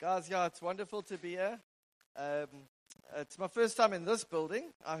Guys, yeah, it's wonderful to be here. It's my first time in this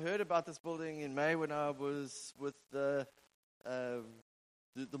building. I heard about this building in May when I was with the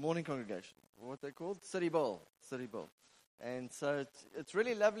morning congregation. What they called? City Bowl. And so it's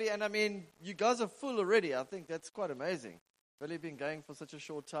really lovely. And I mean, you guys are full already. I think that's quite amazing. It's only been going for such a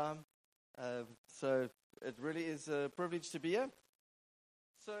short time. So it really is a privilege to be here.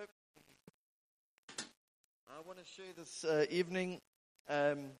 So I want to share this evening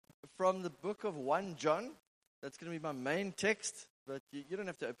from the book of 1 John. That's going to be my main text, but you don't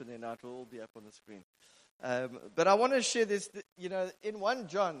have to open there now. It will all be up on the screen. But I want to share this. In 1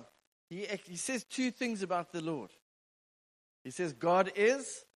 John, he says two things about the Lord. He says God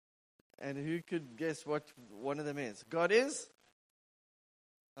is, and who could guess what one of them is? God is.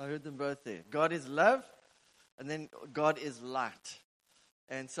 I heard them both there. God is love, and then God is light.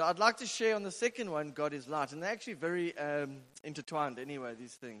 And so I'd like to share on the second one, God is light. And they're actually very intertwined anyway,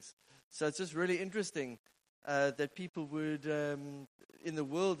 these things. So it's just really interesting that people would, in the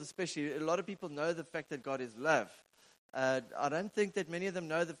world especially, a lot of people know the fact that God is love. I don't think that many of them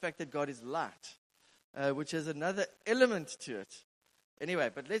know the fact that God is light, which has another element to it.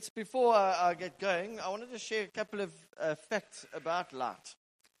 Anyway, but before I get going, I wanted to share a couple of facts about light.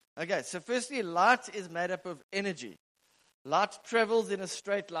 Okay, so firstly, light is made up of energy. Light travels in a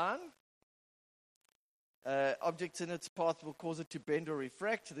straight line. Objects in its path will cause it to bend or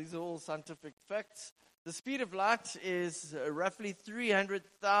refract. These are all scientific facts. The speed of light is roughly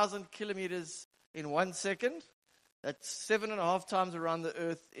 300,000 kilometers in 1 second. That's 7.5 times around the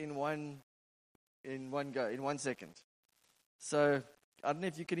Earth in one go, in 1 second. So I don't know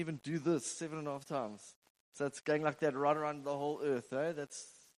if you can even do this 7.5 times. So it's going like that right around the whole Earth. That's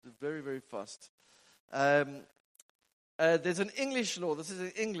very, very fast. There's an English law. This is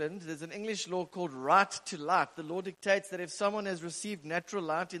in England. There's an English law called right to light. The law dictates that if someone has received natural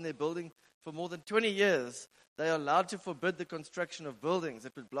light in their building for more than 20 years, they are allowed to forbid the construction of buildings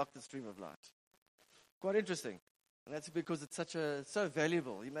that would block the stream of light. Quite interesting. And that's because it's so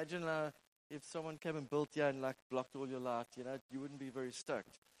valuable. Imagine if someone came and built here and blocked all your light, you wouldn't be very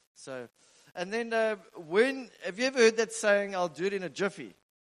stoked. So, and then have you ever heard that saying, I'll do it in a jiffy?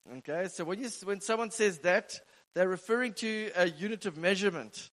 Okay, so when someone says that, they're referring to a unit of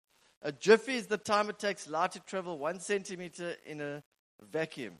measurement. A jiffy is the time it takes light to travel 1 centimeter in a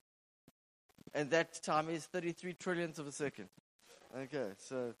vacuum. And that time is 33 trillionths of a second. Okay,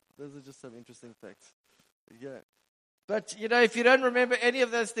 so those are just some interesting facts. Yeah. But, if you don't remember any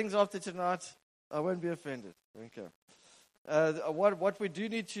of those things after tonight, I won't be offended. Okay. What we do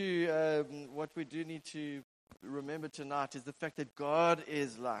need to remember tonight is the fact that God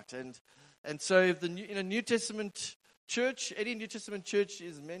is light. And so if in a New Testament church, any New Testament church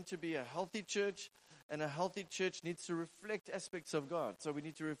is meant to be a healthy church, and a healthy church needs to reflect aspects of God. So we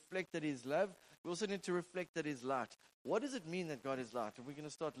need to reflect that He's love. We also need to reflect that He's light. What does it mean that God is light? And we're going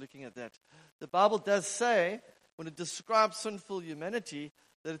to start looking at that. The Bible does say, when it describes sinful humanity,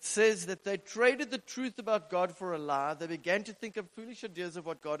 that it says that they traded the truth about God for a lie. They began to think of foolish ideas of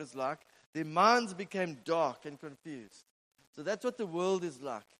what God is like. Their minds became dark and confused. So that's what the world is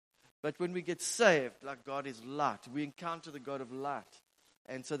like. But when we get saved, like God is light, we encounter the God of light.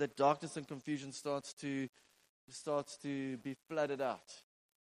 And so that darkness and confusion starts to be flooded out.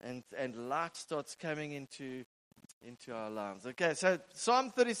 And light starts coming into our lives. Okay, so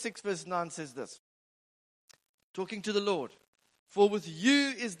Psalm 36 verse 9 says this. Talking to the Lord. For with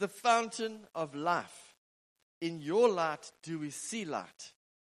you is the fountain of life. In your light do we see light.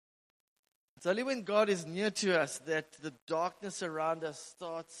 It's only when God is near to us that the darkness around us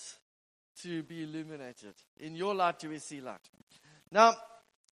starts to be illuminated. In your light do we see light. Now,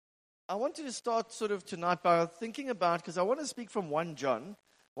 I want to start sort of tonight by thinking about, because I want to speak from 1 John.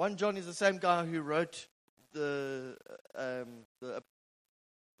 1 John is the same guy who wrote the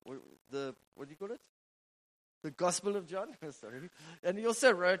what do you call it? The Gospel of John. Sorry. And he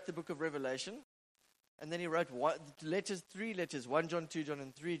also wrote the book of Revelation. And then he wrote three letters, 1 John, 2 John,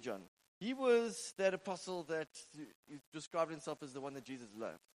 and 3 John. He was that apostle that described himself as the one that Jesus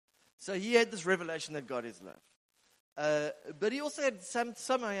loved. So he had this revelation that God is love. But he also had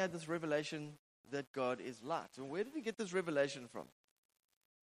somehow he had this revelation that God is light. And where did he get this revelation from?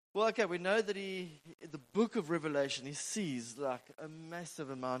 Well, okay, we know that in the book of Revelation, he sees like a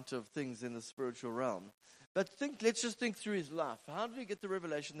massive amount of things in the spiritual realm. But let's just think through his life. How did he get the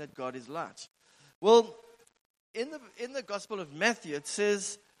revelation that God is light? Well, in the Gospel of Matthew, it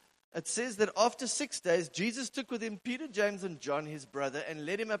says that after 6 days, Jesus took with him Peter, James, and John, his brother, and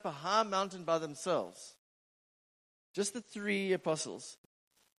led him up a high mountain by themselves. Just the three apostles.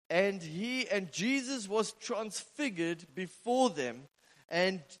 And Jesus was transfigured before them,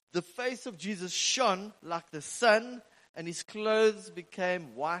 And the face of Jesus shone like the sun, and his clothes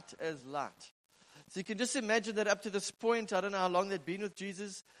became white as light. So you can just imagine that up to this point, I don't know how long they'd been with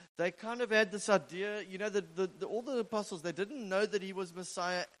Jesus, they kind of had this idea, all the apostles, they didn't know that he was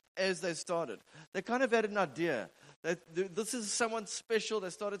Messiah as they started. They kind of had an idea that this is someone special. They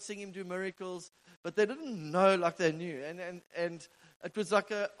started seeing him do miracles, but they didn't know like they knew. And it was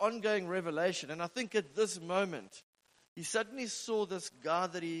like an ongoing revelation. And I think at this moment, he suddenly saw this guy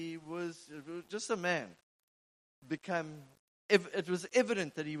that he was just a man it was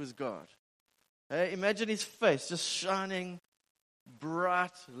evident that he was God. Imagine his face just shining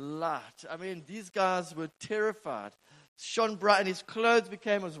bright light. I mean, these guys were terrified. Shone bright, and his clothes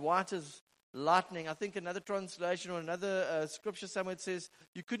became as white as lightning. I think another translation or another scripture somewhere it says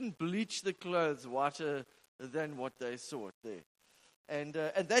you couldn't bleach the clothes whiter than what they saw it there. And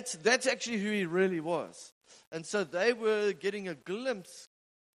that's actually who he really was. And so they were getting a glimpse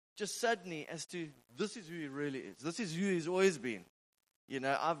just suddenly as to this is who he really is. This is who he's always been.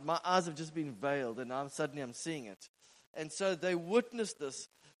 My eyes have just been veiled, and I'm seeing it. And so they witnessed this.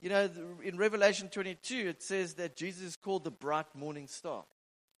 In Revelation 22, it says that Jesus is called the bright morning star.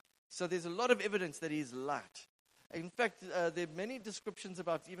 So there's a lot of evidence that he's light. In fact, there are many descriptions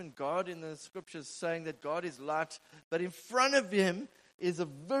about even God in the scriptures saying that God is light, but in front of him is a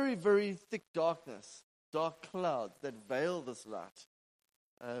very, very thick darkness, dark clouds that veil this light.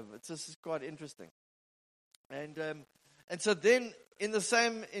 It's just quite interesting. And so then in the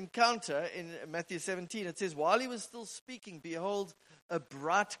same encounter in Matthew 17, it says, while he was still speaking, behold, a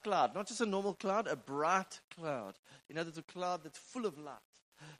bright cloud, not just a normal cloud, a bright cloud. There's a cloud that's full of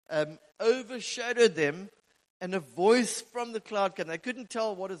light, overshadowed them, and a voice from the cloud came. They couldn't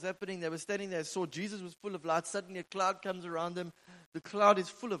tell what was happening. They were standing there, saw Jesus was full of light. Suddenly a cloud comes around them. The cloud is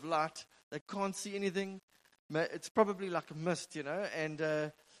full of light. They can't see anything. It's probably like a mist,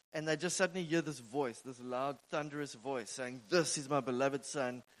 and they just suddenly hear this voice, this loud, thunderous voice saying, this is my beloved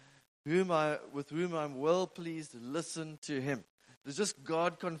Son, with whom I'm well pleased. Listen to him. It's just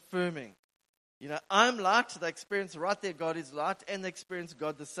God confirming. I'm light. They experience right there God is light, and they experience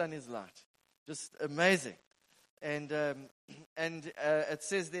God the Son is light. Just amazing. And it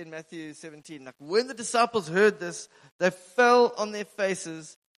says there in Matthew 17, like when the disciples heard this, they fell on their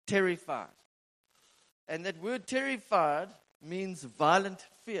faces, terrified. And that word terrified means violent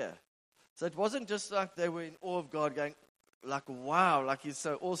fear. So it wasn't just like they were in awe of God going, like, wow, like he's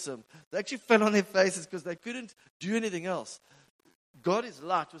so awesome. They actually fell on their faces because they couldn't do anything else. God is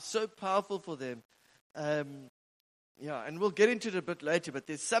light was so powerful for them. And we'll get into it a bit later, but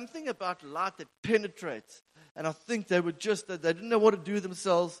there's something about light that penetrates. And I think they didn't know what to do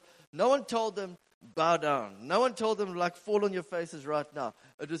themselves. No one told them, bow down. No one told them, like, fall on your faces right now.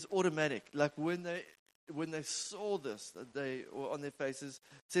 It was automatic. Like when they saw this, they were on their faces,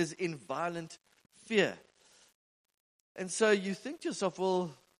 it says in violent fear. And so you think to yourself,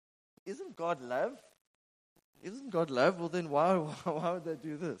 well, isn't God love? Isn't God love? Well, then why would they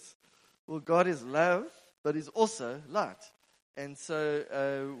do this? Well, God is love, but he's also light. And so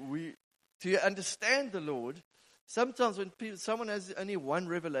to understand the Lord, sometimes when someone has only one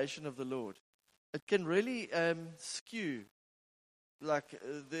revelation of the Lord, it can really skew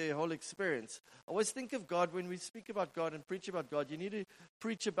their whole experience. I always think of God, when we speak about God and preach about God, you need to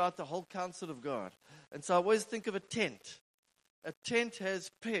preach about the whole counsel of God. And so I always think of a tent. A tent has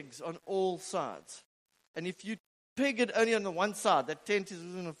pegs on all sides. And if you peg it only on the one side, that tent is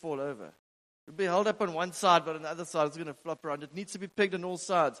going to fall over. It'll be held up on one side, but on the other side it's going to flop around. It needs to be pegged on all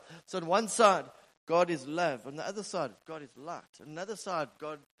sides. So on one side, God is love. On the other side, God is light. On another side,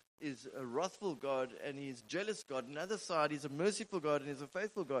 God is a wrathful God and he is jealous God. On the other side, he's a merciful God and he's a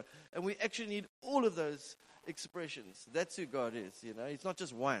faithful God. And we actually need all of those expressions. That's who God is, He's not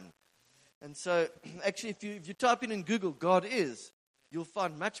just one. And so, actually, if you type in Google, God is, you'll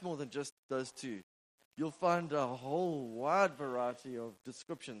find much more than just those two. You'll find a whole wide variety of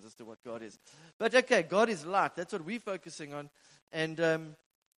descriptions as to what God is. But okay, God is light. That's what we're focusing on. And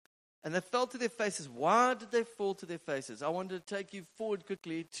they fell to their faces. Why did they fall to their faces? I want to take you forward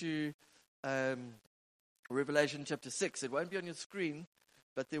quickly to Revelation chapter 6. It won't be on your screen,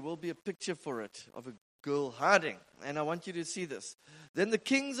 but there will be a picture for it of a girl hiding. And I want you to see this. Then the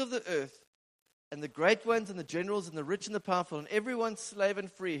kings of the earth, and the great ones, and the generals, and the rich, and the powerful, and everyone slave and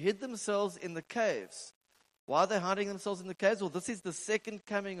free, hid themselves in the caves. Why are they hiding themselves in the caves? Well, this is the second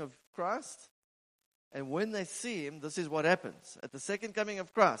coming of Christ. And when they see him, this is what happens. At the second coming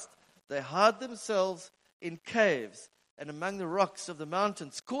of Christ, they hide themselves in caves and among the rocks of the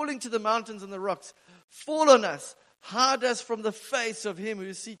mountains, calling to the mountains and the rocks, fall on us, hide us from the face of him who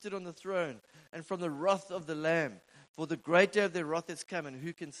is seated on the throne, and from the wrath of the Lamb. For the great day of their wrath has come, and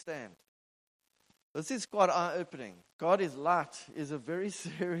who can stand? This is quite eye-opening. God is light is a very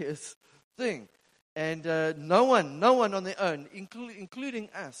serious thing. And no one on their own, including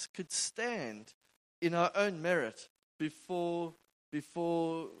us, could stand in our own merit before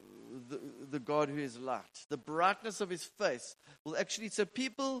the God who is light. The brightness of his face will actually, so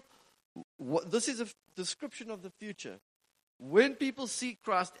people, this is a description of the future. When people see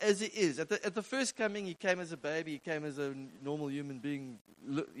Christ as he is, at the first coming, he came as a baby, he came as a normal human being,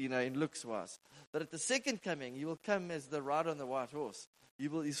 in looks-wise. But at the second coming, he will come as the rider on the white horse.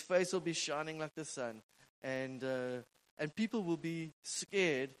 His face will be shining like the sun, and people will be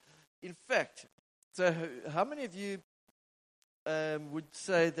scared. In fact, so how many of you would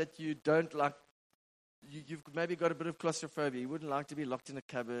say that you don't like, you've maybe got a bit of claustrophobia? You wouldn't like to be locked in a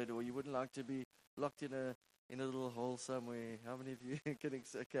cupboard, or you wouldn't like to be locked in a little hole somewhere. How many of you can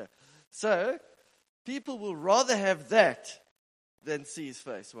okay? So, people will rather have that than see his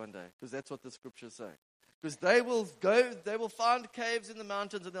face one day, because that's what the scriptures say. Because they will find caves in the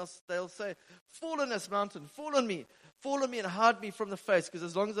mountains, and they'll say, fall on this mountain, fall on me and hide me from the face, because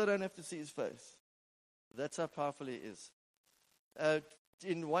as long as I don't have to see his face. That's how powerful he is.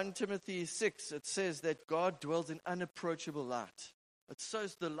 In 1 Timothy 6, it says that God dwells in unapproachable light.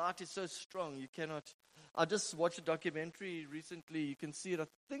 The light is so strong, you cannot. I just watched a documentary recently. You can see it. I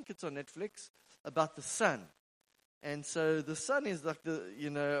think it's on Netflix, about the sun. And so the sun is like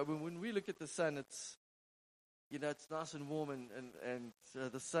when we look at the sun, it's nice and warm, and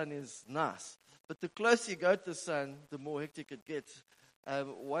the sun is nice. But the closer you go to the sun, the more hectic it gets.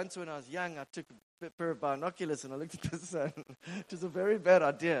 Once when I was young, I took a pair of binoculars and I looked at the sun. It was a very bad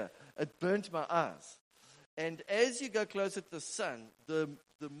idea. It burnt my eyes. And as you go closer to the sun, the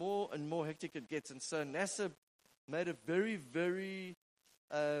more and more hectic it gets. And so NASA made a very, very,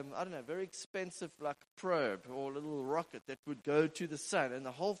 very expensive probe or little rocket that would go to the sun. And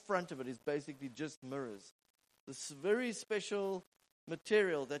the whole front of it is basically just mirrors. This very special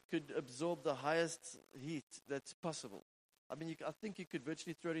material that could absorb the highest heat that's possible. I mean, I think you could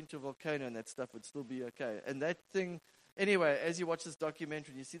virtually throw it into a volcano and that stuff would still be okay. And that thing, anyway, as you watch this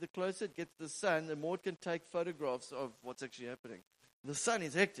documentary, you see the closer it gets to the sun, the more it can take photographs of what's actually happening. The sun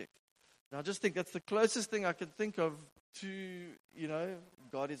is hectic. And I just think that's the closest thing I can think of to,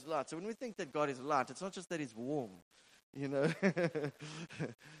 God is light. So when we think that God is light, it's not just that he's warm,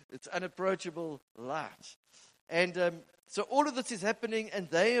 It's unapproachable light. And so all of this is happening, and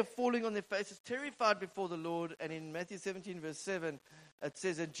they are falling on their faces, terrified before the Lord. And in Matthew 17, verse 7, it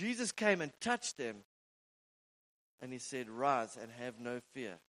says, and Jesus came and touched them, and he said, rise and have no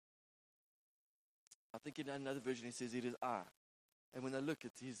fear. I think in another version he says, it is I. And when they look,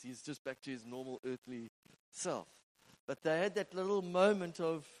 he's just back to his normal earthly self. But they had that little moment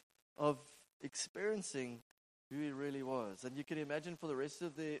of experiencing who he really was. And you can imagine for the rest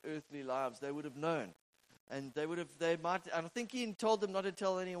of their earthly lives, they would have known. And I think he told them not to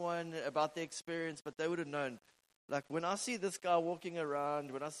tell anyone about their experience, but they would have known. Like when I see this guy walking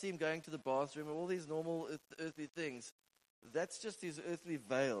around, when I see him going to the bathroom, all these normal earthly things, that's just his earthly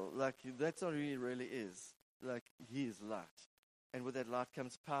veil. Like that's not who he really is. Like he is light. And with that light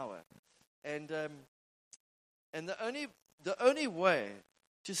comes power. And the only way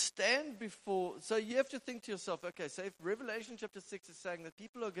to stand before, so you have to think to yourself, okay, so if Revelation chapter 6 is saying that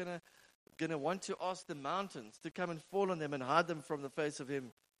people are going to want to ask the mountains to come and fall on them and hide them from the face of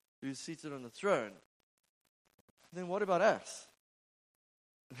him who's seated on the throne, then what about us?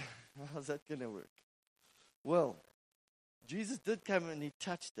 How's that going to work? Well, Jesus did come and he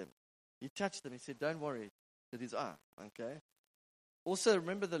touched them. He touched them. He said, don't worry, it is I. Okay? Also,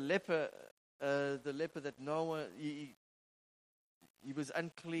 remember the leper that Noah, he was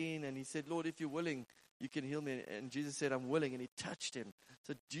unclean, and he said, Lord, if you're willing, you can heal me. And Jesus said, I'm willing, and he touched him.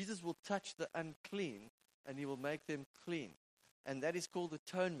 So Jesus will touch the unclean, and he will make them clean. And that is called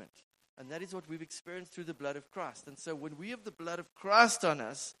atonement. And that is what we've experienced through the blood of Christ. And so when we have the blood of Christ on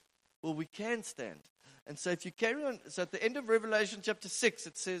us, well, we can stand. And so if you carry on, so at the end of Revelation chapter 6,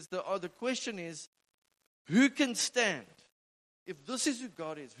 it says, the question is, who can stand? If this is who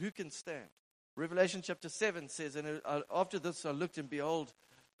God is, who can stand? Revelation chapter 7 says, and after this I looked, and behold,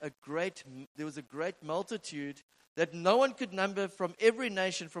 there was a great multitude that no one could number, from every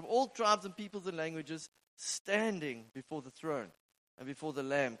nation, from all tribes and peoples and languages, standing before the throne and before the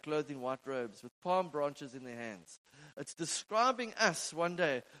Lamb, clothed in white robes, with palm branches in their hands. It's describing us one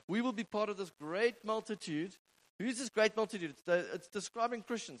day. We will be part of this great multitude. Who is this great multitude? It's describing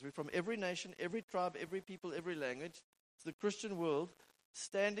Christians. We're from every nation, every tribe, every people, every language. It's the Christian world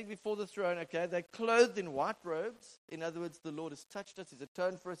standing before the throne. Okay, they're clothed in white robes. In other words, the Lord has touched us. He's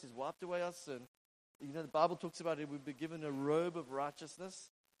atoned for us. He's wiped away our sin. the Bible talks about it. We'll be given a robe of righteousness.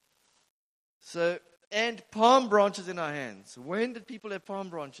 So, and palm branches in our hands. When did people have palm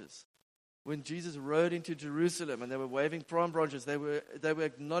branches? When Jesus rode into Jerusalem and they were waving palm branches, they were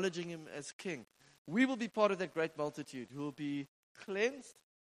acknowledging him as king. We will be part of that great multitude who will be cleansed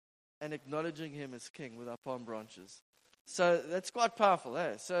and acknowledging him as king with our palm branches. So that's quite powerful.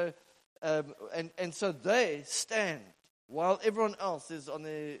 So, and so they stand while everyone else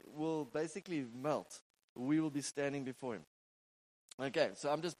will basically melt. We will be standing before him. Okay,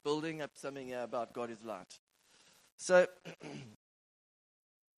 so I'm just building up something here about God is light. So,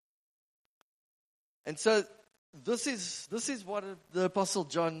 and so this is what the Apostle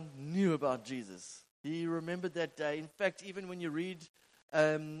John knew about Jesus. He remembered that day. In fact, even when you read,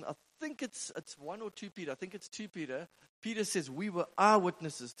 I think it's 1 or 2 Peter. I think it's 2 Peter. Peter says, we were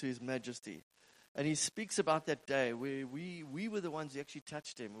eyewitnesses to his majesty. And he speaks about that day where we were the ones who actually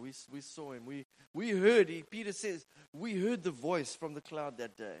touched him. We saw him. We heard, Peter says, we heard the voice from the cloud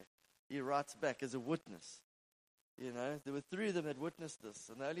that day. He writes back as a witness. There were 3 of them that witnessed this.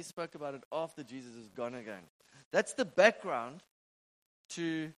 And they only spoke about it after Jesus is gone again. That's the background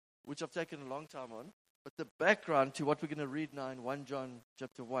to, which I've taken a long time on, but the background to what we're going to read now in 1 John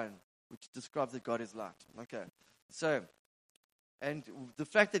chapter 1, which describes that God is light. Okay. So, and the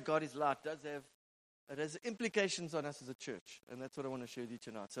fact that God is light has implications on us as a church. And that's what I want to share with you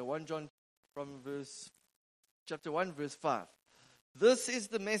tonight. So 1 John from chapter 1, verse 5. This is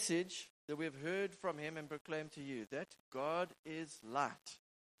the message that we have heard from him and proclaimed to you, that God is light.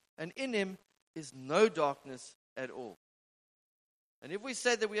 And in him is no darkness at all. And if we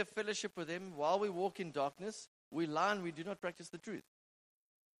say that we have fellowship with him while we walk in darkness, we lie and we do not practice the truth.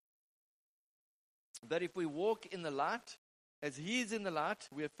 But if we walk in the light, as he is in the light,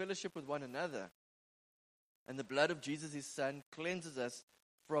 we have fellowship with one another. And the blood of Jesus, his son, cleanses us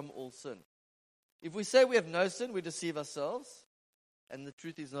from all sin. If we say we have no sin, we deceive ourselves, and the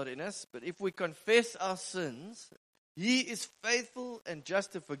truth is not in us. But if we confess our sins, he is faithful and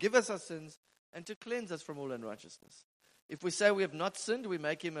just to forgive us our sins and to cleanse us from all unrighteousness. If we say we have not sinned, we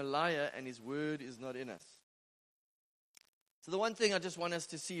make him a liar, and his word is not in us. So the one thing I just want us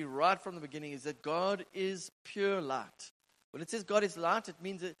to see right from the beginning is that God is pure light. When it says God is light, it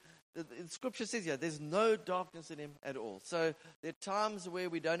means that the scripture says here, there's no darkness in him at all. So there are times where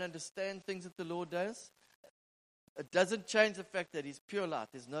we don't understand things that the Lord does. It doesn't change the fact that he's pure light.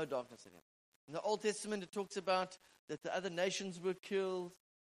 There's no darkness in him. In the Old Testament, it talks about that the other nations were killed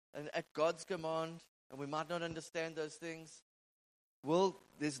and at God's command, and we might not understand those things. Well,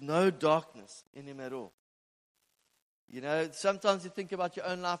 there's no darkness in him at all. Sometimes you think about your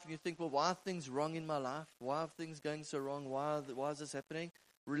own life and you think, well, why are things wrong in my life? Why are things going so wrong? Why is this happening?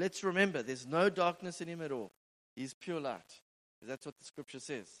 Let's remember, there's no darkness in him at all. He's pure light. That's what the scripture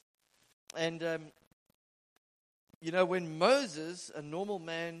says. And, when Moses, a normal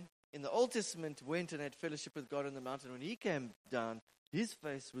man in the Old Testament, went and had fellowship with God on the mountain, when he came down, his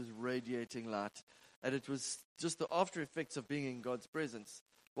face was radiating light. And it was just the after effects of being in God's presence.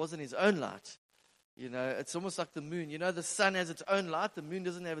 It wasn't his own light. It's almost like the moon. The sun has its own light. The moon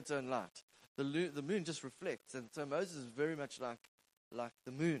doesn't have its own light. The moon just reflects. And so Moses is very much like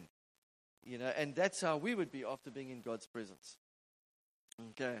the moon. And that's how we would be after being in God's presence.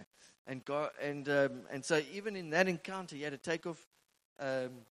 Okay. And God, and so even in that encounter, he had to take off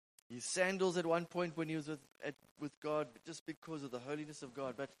his sandals at one point when he was with God, just because of the holiness of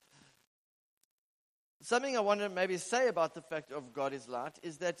God. But something I want to maybe say about the fact of God is light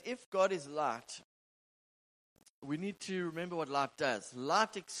is that if God is light, we need to remember what light does.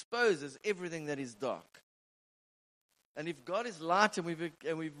 Light exposes everything that is dark. And if God is light and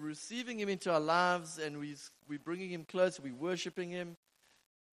we're receiving him into our lives and we're bringing him closer, we're worshiping him,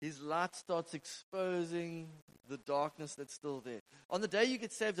 his light starts exposing the darkness that's still there. On the day you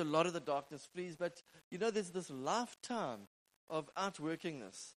get saved, a lot of the darkness flees. But, there's this lifetime of outworking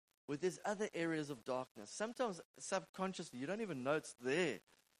this, where there's other areas of darkness. Sometimes subconsciously, you don't even know it's there.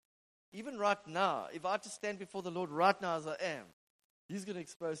 Even right now, if I had to stand before the Lord right now as I am, he's going to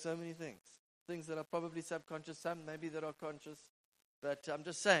expose so many things. Things that are probably subconscious, some maybe that are conscious. But I'm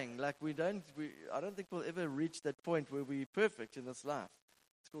just saying, I don't think we'll ever reach that point where we're perfect in this life.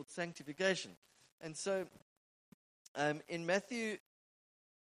 It's called sanctification. And so, in Matthew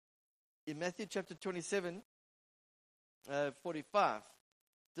chapter 27, 45,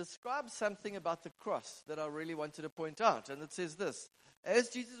 describes something about the cross that I really wanted to point out. And it says this: as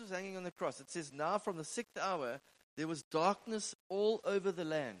Jesus was hanging on the cross, it says, now from the 6th hour, there was darkness all over the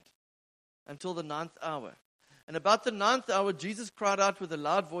land until the 9th hour. And about the 9th hour, Jesus cried out with a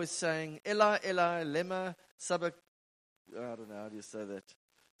loud voice, saying, Eli, Eli, lema sabachthani. I don't know how do you say that.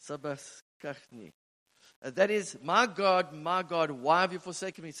 Sabachthani. That is, my God, why have you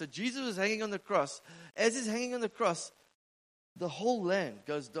forsaken me? So Jesus was hanging on the cross. As he's hanging on the cross, the whole land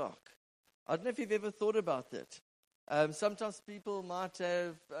goes dark. I don't know if you've ever thought about that. Sometimes people might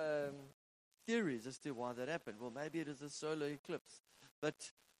have theories as to why that happened. Well, maybe it is a solar eclipse.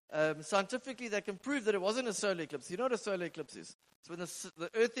 But scientifically, they can prove that it wasn't a solar eclipse. You know what a solar eclipse is? It's when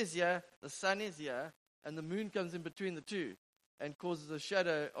the earth is here, the sun is here, and the moon comes in between the two and causes a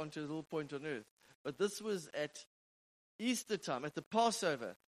shadow onto a little point on earth. But this was at Easter time, at the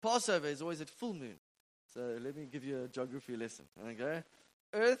Passover. Passover is always at full moon. So let me give you a geography lesson. Okay?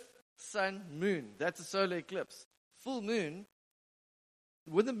 Earth, sun, moon. That's a solar eclipse. Full moon.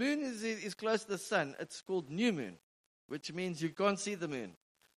 When the moon is close to the sun, it's called new moon, which means you can't see the moon.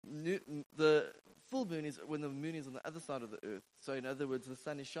 The full moon is when the moon is on the other side of the earth. So in other words, the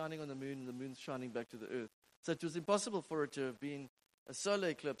sun is shining on the moon and the moon's shining back to the earth. So it was impossible for it to have been a solar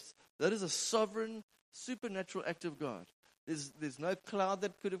eclipse. That is a sovereign, supernatural act of God. There's no cloud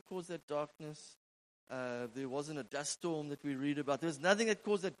that could have caused that darkness. There wasn't a dust storm that we read about. There's nothing that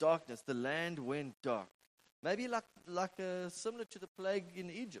caused that darkness. The land went dark. Maybe like similar to the plague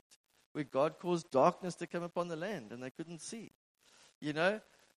in Egypt, where God caused darkness to come upon the land and they couldn't see. You know?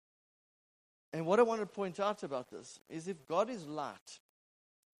 And what I want to point out about this is if God is light,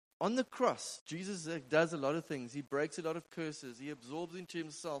 on the cross, Jesus does a lot of things. He breaks a lot of curses. He absorbs into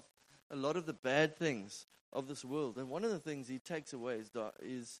himself a lot of the bad things of this world. And one of the things he takes away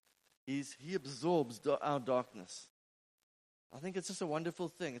is he absorbs our darkness. I think it's just a wonderful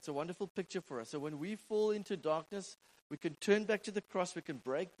thing. It's a wonderful picture for us. So when we fall into darkness, we can turn back to the cross. We can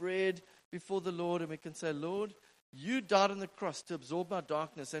break bread before the Lord and we can say, Lord, you died on the cross to absorb my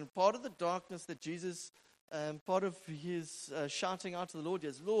darkness. And part of the darkness that Jesus, part of his shouting out to the Lord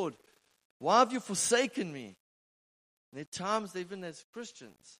is, Lord, why have you forsaken me? And there are times, even as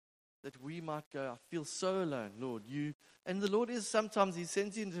Christians, that we might go, I feel so alone, Lord. And the Lord is sometimes, he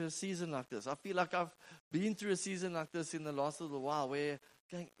sends you into a season like this. I feel like I've been through a season like this in the last little while where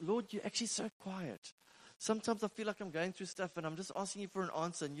going, Lord, you're actually so quiet. Sometimes I feel like I'm going through stuff and I'm just asking you for an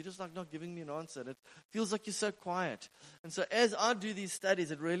answer and you're just like not giving me an answer. And it feels like you're so quiet. And so as I do these studies,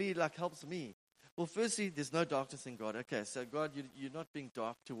 it really like helps me. Well, firstly, there's no darkness in God. Okay, so God, you're not being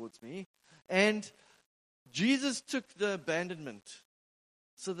dark towards me. And Jesus took the abandonment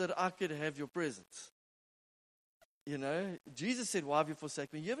so that I could have your presence. You know, Jesus said, why have you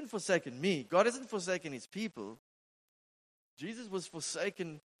forsaken me? You haven't forsaken me. God hasn't forsaken his people. Jesus was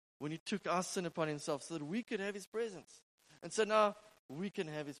forsaken when he took our sin upon himself so that we could have his presence. And so now we can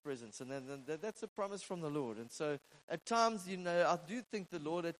have his presence. And then that's a promise from the Lord. And so at times, you know, I do think the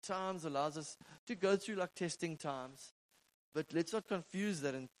Lord at times allows us to go through like testing times. But let's not confuse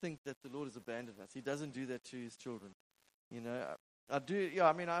that and think that the Lord has abandoned us. He doesn't do that to his children. You know, I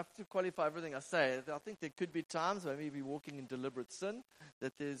have to qualify everything I say. I think there could be times where maybe walking in deliberate sin,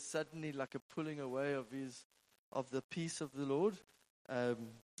 that there's suddenly like a pulling away of the peace of the Lord. And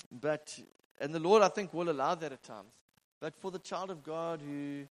the Lord, I think, will allow that at times. But for the child of God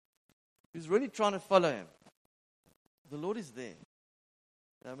who's really trying to follow him, the Lord is there.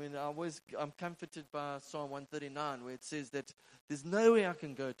 I mean, I'm comforted by Psalm 139, where it says that there's no way I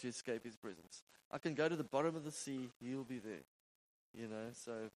can go to escape his presence. I can go to the bottom of the sea, he'll be there. You know,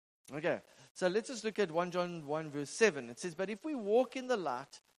 so, okay. So let's just look at 1 John 1 verse 7. It says, but if we walk in the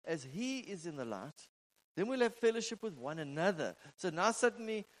light as he is in the light, then we'll have fellowship with one another. So now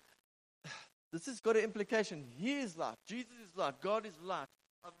suddenly, this has got an implication. He is light. Jesus is light. God is light.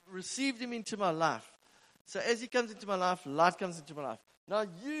 I've received him into my life. So as he comes into my life, light comes into my life. Now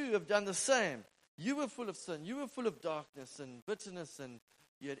you have done the same. You were full of sin. You were full of darkness and bitterness, and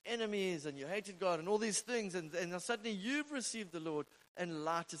you had enemies and you hated God and all these things. And now suddenly you've received the Lord and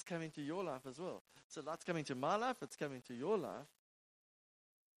light is coming to your life as well. So light's coming to my life. It's coming to your life.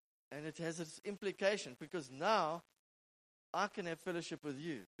 And it has its implication because now I can have fellowship with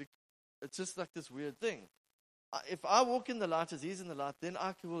you. It's just like this weird thing. If I walk in the light as he's in the light, then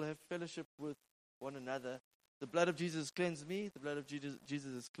I will have fellowship with one another. The blood of Jesus cleansed me. The blood of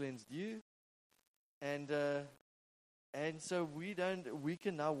Jesus has cleansed you. And so we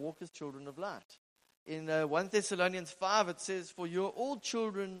can now walk as children of light. In 1 Thessalonians 5, it says, for you're all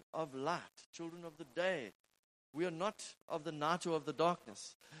children of light, children of the day. We are not of the night or of the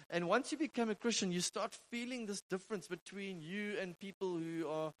darkness. And once you become a Christian, you start feeling this difference between you and people who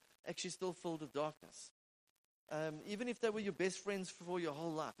are actually still filled with darkness. Even if they were your best friends for your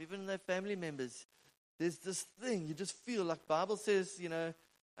whole life, even their family members, there's this thing, you just feel like Bible says, you know,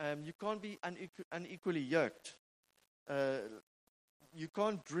 you can't be unequally yoked. You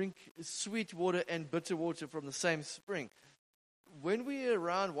can't drink sweet water and bitter water from the same spring. When we're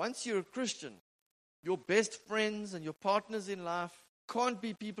around, once you're a Christian, your best friends and your partners in life can't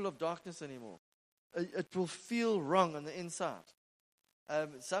be people of darkness anymore. It will feel wrong on the inside.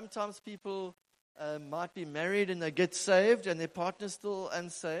 Sometimes people might be married and they get saved and their partner's still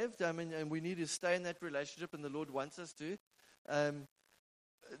unsaved. And we need to stay in that relationship, and the Lord wants us to.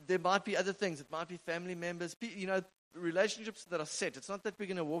 There might be other things. It might be family members. Relationships that are set. It's not that we're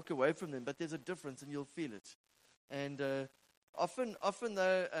going to walk away from them, but there's a difference, and you'll feel it. And often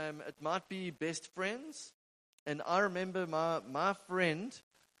though, it might be best friends. And I remember my friend,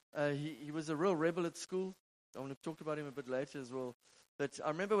 he was a real rebel at school. I want to talk about him a bit later as well. But I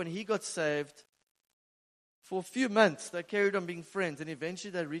remember when he got saved, for a few months, they carried on being friends. And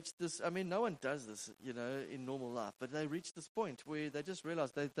eventually they reached this, no one does this, in normal life. But they reached this point where they just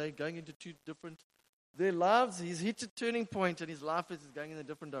realized they're going into two different, their lives, he's hit a turning point and his life is going in a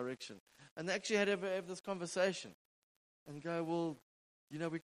different direction. And they actually had to have this conversation and go, well,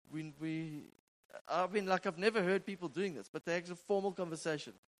 I've never heard people doing this, but they had a formal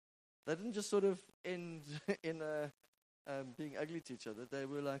conversation. They didn't just sort of end in being ugly to each other. They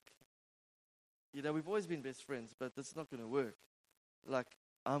were like, we've always been best friends, but that's not going to work. Like,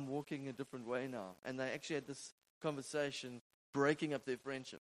 I'm walking a different way now. And they actually had this conversation, breaking up their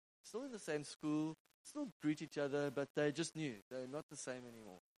friendship. Still in the same school, still greet each other, but they just knew they're not the same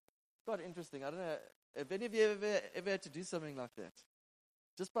anymore. It's quite interesting. I don't know if any of you ever had to do something like that.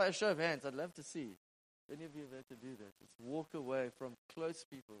 Just by a show of hands, I'd love to see. If any of you have had to do that, just walk away from close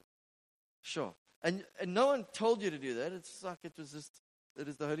people. Sure. And no one told you to do that. It's like it is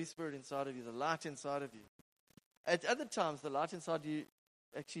the Holy Spirit inside of you, the light inside of you. At other times, the light inside you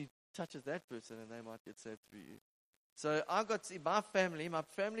actually touches that person and they might get saved through you. So I got to see my family,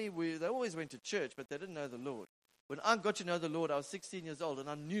 they always went to church, but they didn't know the Lord. When I got to know the Lord, I was 16 years old, and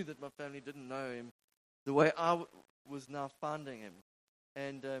I knew that my family didn't know Him the way I was now finding Him.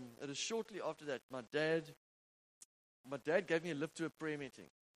 And it was shortly after that, my dad gave me a lift to a prayer meeting.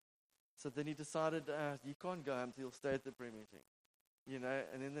 So then he decided, you can't go home, so you'll stay at the prayer meeting.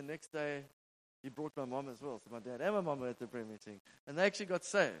 And then the next day, he brought my mom as well. So my dad and my mom were at the prayer meeting. And they actually got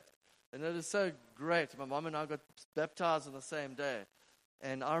saved. And it was so great. My mom and I got baptized on the same day.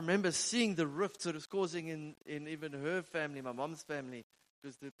 And I remember seeing the rifts it was causing in even her family, my mom's family,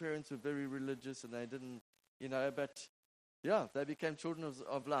 because their parents were very religious and they didn't, but yeah, they became children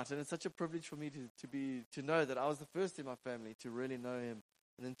of light. And it's such a privilege for me to know that I was the first in my family to really know Him.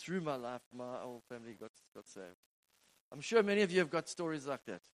 And then through my life, my whole family got saved. I'm sure many of you have got stories like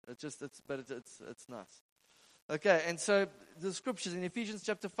that. It's nice. Okay, and so the scriptures in Ephesians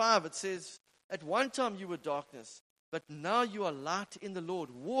chapter 5, it says, at one time you were darkness, but now you are light in the Lord.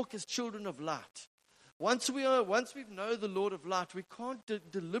 Walk as children of light. Once we know the Lord of light, we can't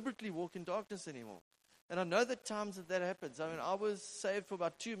deliberately walk in darkness anymore. And I know that times that happens. I was saved for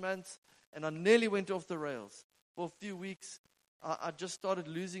about 2 months, and I nearly went off the rails. For a few weeks, I just started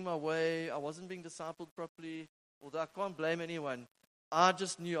losing my way. I wasn't being discipled properly, although I can't blame anyone. I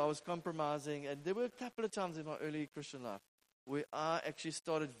just knew I was compromising, and there were a couple of times in my early Christian life where I actually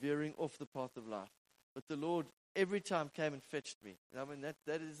started veering off the path of life. But the Lord every time came and fetched me.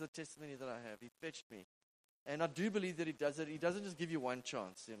 That is the testimony that I have. He fetched me. And I do believe that He does it. He doesn't just give you one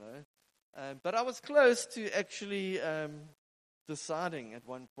chance, But I was close to actually deciding at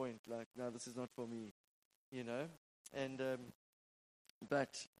one point, like, no, this is not for me, And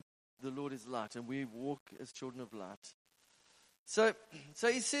but the Lord is light, and we walk as children of light. So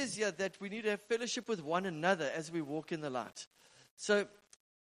He says here that we need to have fellowship with one another as we walk in the light. So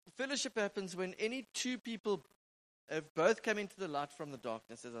fellowship happens when any two people have both come into the light from the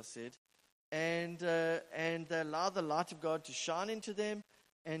darkness, as I said, and they allow the light of God to shine into them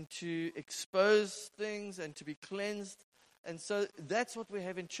and to expose things and to be cleansed. And so that's what we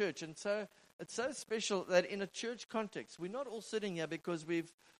have in church. And so it's so special that in a church context, we're not all sitting here because we're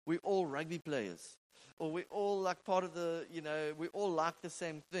all rugby players, or we all like part of we all like the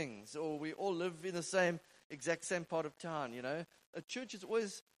same things, or we all live in the exact same part of town, A church has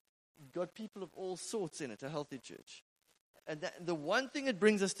always got people of all sorts in it, a healthy church. And the one thing that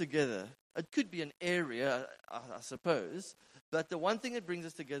brings us together, it could be an area, I suppose, but the one thing that brings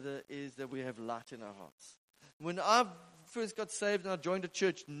us together is that we have light in our hearts. When I first got saved and I joined a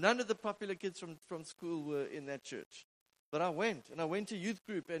church, none of the popular kids from school were in that church. But I went to youth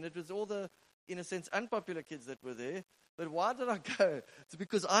group, and it was all the, in a sense, unpopular kids that were there. But why did I go? It's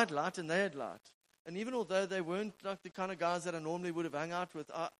because I had light and they had light. And even although they weren't like the kind of guys that I normally would have hung out with,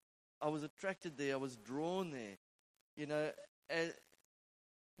 I was attracted there. I was drawn there. And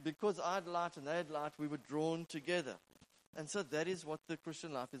because I had light and they had light, we were drawn together. And so that is what the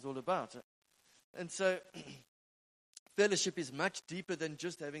Christian life is all about. And so fellowship is much deeper than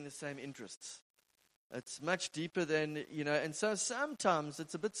just having the same interests. It's much deeper than, and so sometimes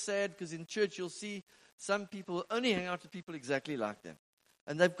it's a bit sad because in church you'll see some people only hang out with people exactly like them.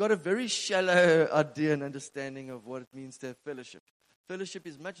 And they've got a very shallow idea and understanding of what it means to have fellowship. Fellowship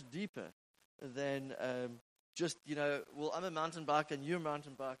is much deeper than just, well, I'm a mountain biker and you're a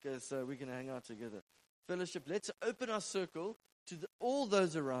mountain biker, so we're going to hang out together. Fellowship, let's open our circle to all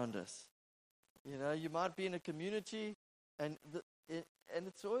those around us. You might be in a community, and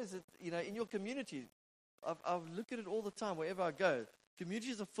it's always, in your community, I've looked at it all the time, wherever I go.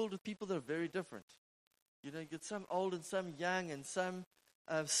 Communities are filled with people that are very different. You get some old and some young and some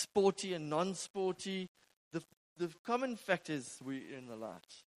sporty and non-sporty. The common factor is we're in the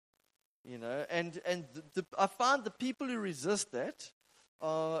light. And I find the people who resist that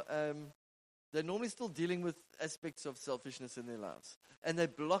are, they're normally still dealing with aspects of selfishness in their lives. And they're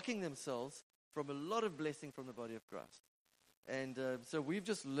blocking themselves from a lot of blessing from the body of Christ. And so we've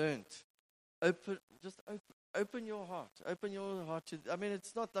just learned, open your heart. Open your heart to,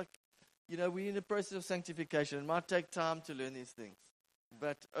 it's not like, we're in the process of sanctification. It might take time to learn these things.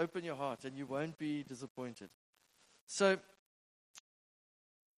 But open your heart and you won't be disappointed. So,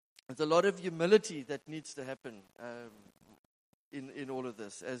 there's a lot of humility that needs to happen in all of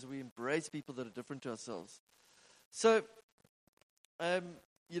this as we embrace people that are different to ourselves. So,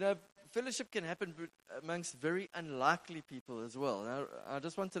 fellowship can happen amongst very unlikely people as well. Now, I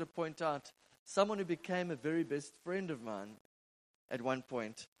just wanted to point out someone who became a very best friend of mine at one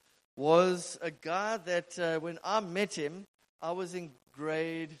point was a guy that when I met him, I was in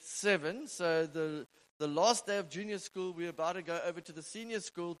grade 7. So the last day of junior school, we were about to go over to the senior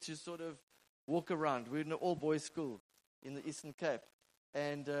school to sort of walk around. We're in an all-boys school in the Eastern Cape.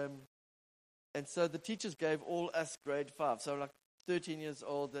 And so the teachers gave all us grade 5. So like 13 years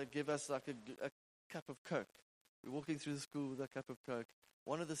old, they give us like a cup of Coke. We're walking through the school with a cup of Coke.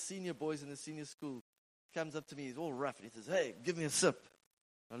 One of the senior boys in the senior school comes up to me. He's all rough. And he says, "Hey, give me a sip."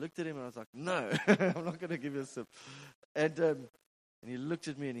 I looked at him and I was like, "No, I'm not going to give you a sip." And he looked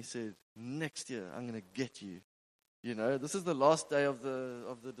at me and he said, "Next year, I'm going to get you. This is the last day of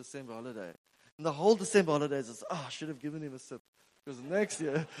the December holiday." And the whole December holidays is, I should have given him a sip. Because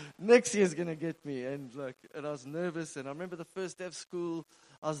next year's going to get me. And I was nervous. And I remember the first day of school,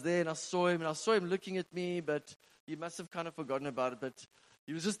 I was there and I saw him looking at me, but he must have kind of forgotten about it. But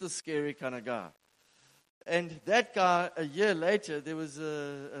he was just a scary kind of guy. And that guy, a year later, there was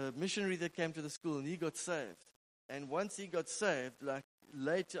a missionary that came to the school and he got saved. And once he got saved,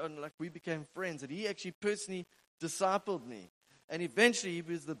 later on, we became friends. And he actually personally discipled me. And eventually, he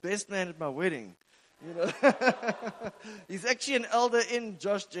was the best man at my wedding. He's actually an elder in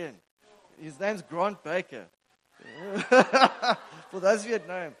Josh Gen. His name's Grant Baker. For those of you that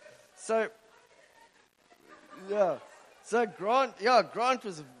know him. So, yeah. So Grant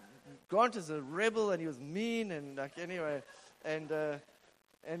was a rebel and he was mean and anyway. And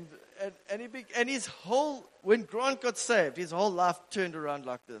his whole, when Grant got saved, his whole life turned around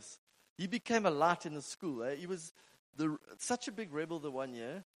like this. He became a light in the school. He was such a big rebel the one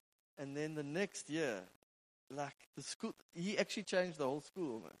year, and then the next year, the school, he actually changed the whole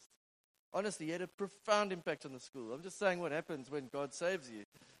school almost. Honestly, he had a profound impact on the school. I'm just saying what happens when God saves you,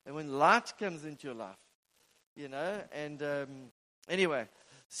 and when light comes into your life, And anyway,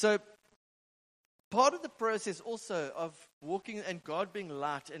 so part of the process also of walking and God being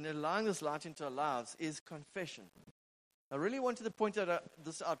light and allowing this light into our lives is confession. I really wanted to point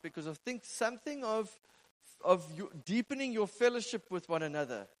this out because I think something of deepening your fellowship with one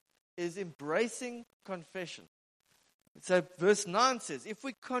another is embracing confession. So verse 9 says, if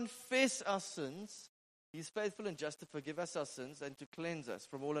we confess our sins, He's faithful and just to forgive us our sins and to cleanse us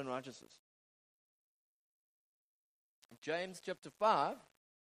from all unrighteousness. James chapter 5,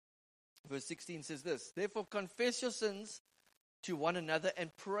 verse 16 says this, therefore confess your sins to one another and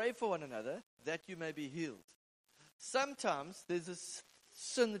pray for one another that you may be healed. Sometimes there's a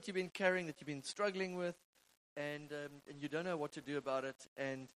sin that you've been carrying, that you've been struggling with, and you don't know what to do about it.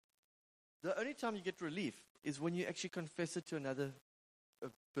 And the only time you get relief is when you actually confess it to another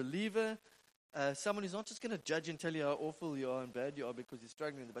believer, someone who's not just going to judge and tell you how awful you are and bad you are because you're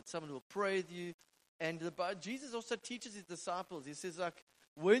struggling, but someone who will pray with you. And Jesus also teaches His disciples. He says,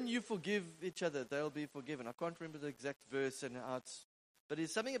 when you forgive each other, they'll be forgiven. I can't remember the exact verse and how but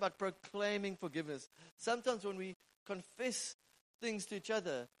it's something about proclaiming forgiveness. Sometimes when we confess things to each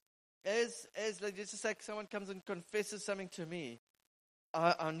other, as let's just say someone comes and confesses something to me,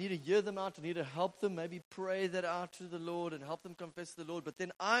 I need to hear them out. I need to help them, maybe pray that out to the Lord and help them confess to the Lord. But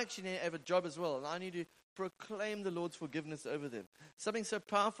then I actually have a job as well, and I need to proclaim the Lord's forgiveness over them. Something so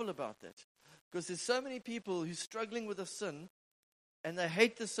powerful about that. Because there's so many people who's struggling with a sin, And they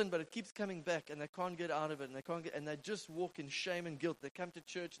hate the sin, but it keeps coming back, and they can't get out of it, and they just walk in shame and guilt. They come to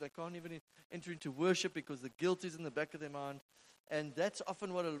church, they can't even enter into worship because the guilt is in the back of their mind. And that's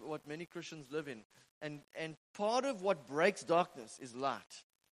often what many Christians live in. And part of what breaks darkness is light.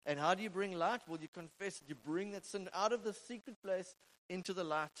 And how do you bring light? Well, you confess it. You bring that sin out of the secret place into the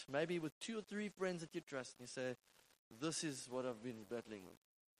light, maybe with 2 or 3 friends that you trust. And you say, this is what I've been battling with.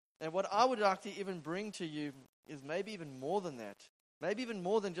 And what I would like to even bring to you is maybe even more than that. Maybe even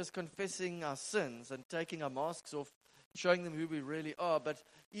more than just confessing our sins and taking our masks off, showing them who we really are, but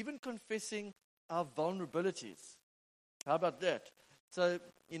even confessing our vulnerabilities. How about that? So,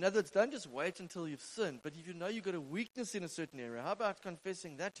 in other words, don't just wait until you've sinned, but if you know you've got a weakness in a certain area, how about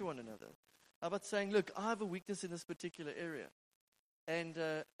confessing that to one another? How about saying, look, I have a weakness in this particular area, and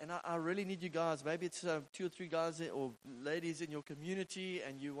I really need you guys. Maybe it's 2 or 3 guys or ladies in your community,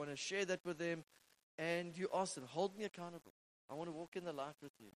 and you want to share that with them, and you ask them, hold me accountable. I want to walk in the light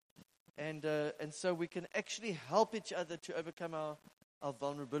with you. And so we can actually help each other to overcome our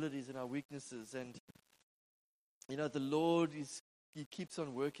vulnerabilities and our weaknesses. And, the Lord, He keeps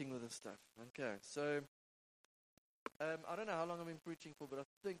on working with this stuff. Okay, so I don't know how long I've been preaching for, but I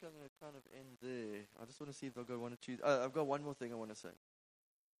think I'm going to kind of end there. I just want to see if I've got 1 or 2. I've got one more thing I want to say.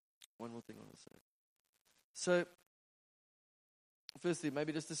 So, firstly,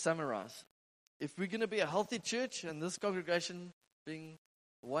 maybe just to summarize. If we're going to be a healthy church, and this congregation being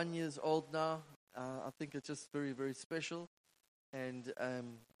 1 year old now, I think it's just very, very special. And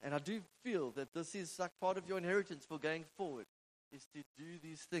I do feel that this is like part of your inheritance for going forward, is to do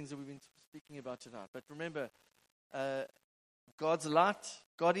these things that we've been speaking about tonight. But remember, God's light,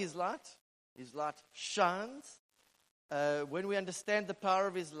 God is light. His light shines. When we understand the power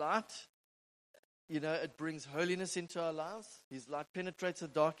of His light, it brings holiness into our lives. His light penetrates the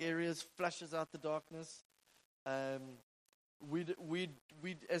dark areas, flushes out the darkness. We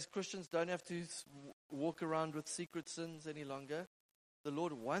as Christians don't have to walk around with secret sins any longer. The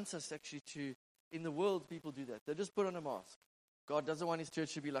Lord wants us actually to, in the world, people do that. They just put on a mask. God doesn't want His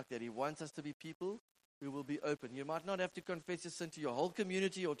church to be like that. He wants us to be people who will be open. You might not have to confess your sin to your whole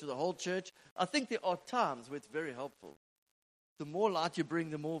community or to the whole church. I think there are times where it's very helpful. The more light you bring,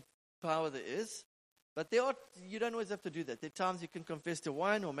 the more power there is. But you don't always have to do that. There are times you can confess to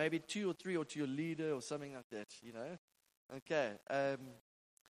 1 or maybe 2 or 3 or to your leader or something like that, Okay.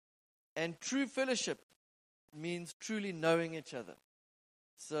 And true fellowship means truly knowing each other.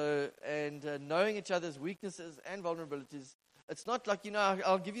 So, knowing each other's weaknesses and vulnerabilities. It's not like,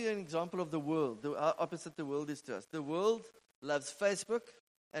 I'll give you an example of the world, how opposite the world is to us. The world loves Facebook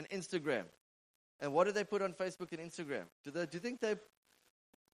and Instagram. And what do they put on Facebook and Instagram? Do you think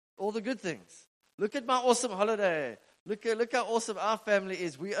all the good things? Look at my awesome holiday. Look how awesome our family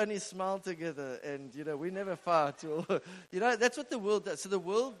is. We only smile together, and we never fight. That's what the world does. So the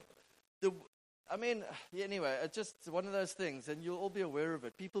world, anyway, it's just one of those things, and you'll all be aware of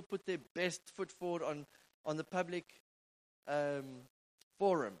it. People put their best foot forward on the public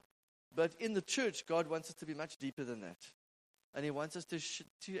forum, but in the church, God wants us to be much deeper than that, and He wants us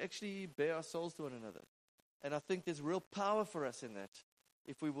to actually bear our souls to one another. And I think there's real power for us in that,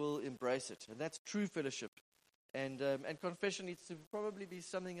 if we will embrace it, and that's true fellowship. And confession needs to probably be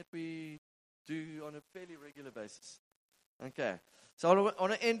something that we do on a fairly regular basis. Okay, so I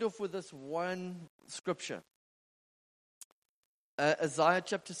want to end off with this one scripture. Isaiah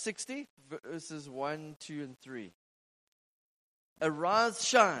chapter 60, verses 1, 2, and 3. Arise,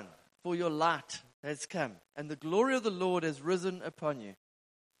 shine, for your light has come, and the glory of the Lord has risen upon you.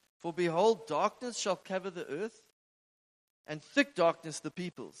 For behold, darkness shall cover the earth, and thick darkness the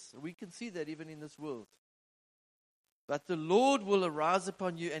peoples. We can see that even in this world. But the Lord will arise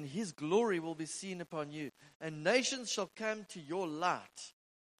upon you, and His glory will be seen upon you. And nations shall come to your light,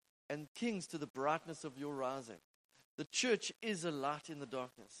 and kings to the brightness of your rising. The church is a light in the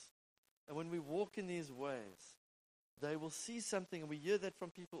darkness. And when we walk in these ways, they will see something, and we hear that from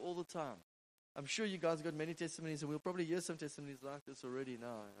people all the time. I'm sure you guys got many testimonies, and we'll probably hear some testimonies like this already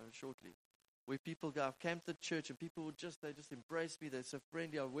now, shortly. Where people go, I've camped at church, and people would they just embrace me. They're so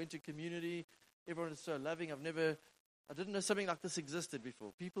friendly. I went to community. Everyone is so loving. I didn't know something like this existed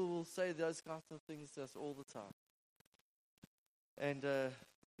before. People will say those kinds of things to us all the time. And,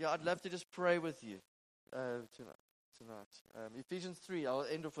 I'd love to just pray with you tonight. Ephesians 3, I'll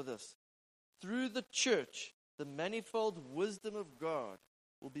end off with this. Through the church, the manifold wisdom of God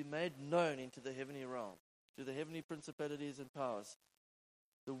will be made known into the heavenly realm, to the heavenly principalities and powers.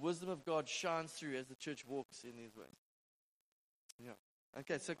 The wisdom of God shines through as the church walks in these ways. Yeah.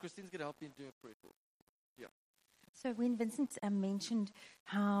 Okay, so Christine's going to help me do a prayer call. Yeah. So when Vincent mentioned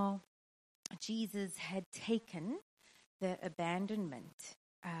how Jesus had taken the abandonment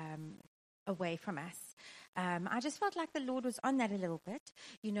away from us. I just felt like the Lord was on that a little bit,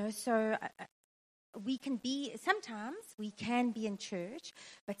 so sometimes we can be in church,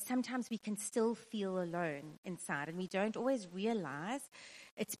 but sometimes we can still feel alone inside, and we don't always realize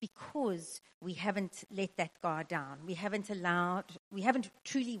it's because we haven't let that guard down. We haven't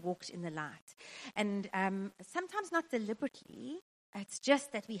truly walked in the light. And sometimes not deliberately, it's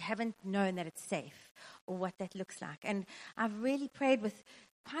just that we haven't known that it's safe or what that looks like. And I've really prayed with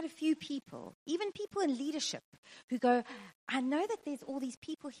quite a few people, even people in leadership, who go, I know that there's all these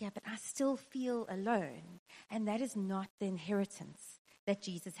people here, but I still feel alone. And that is not the inheritance that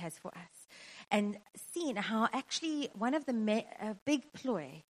Jesus has for us. And seeing how actually one of the big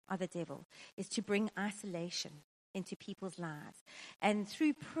ploy of the devil is to bring isolation into people's lives. And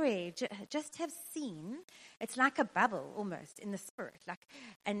through prayer, just have seen, it's like a bubble almost in the spirit, like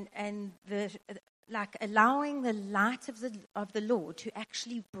allowing the light of the Lord to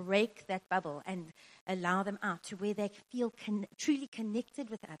actually break that bubble and allow them out to where they feel truly connected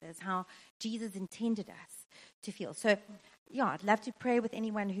with others, how Jesus intended us to feel. So, I'd love to pray with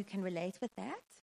anyone who can relate with that.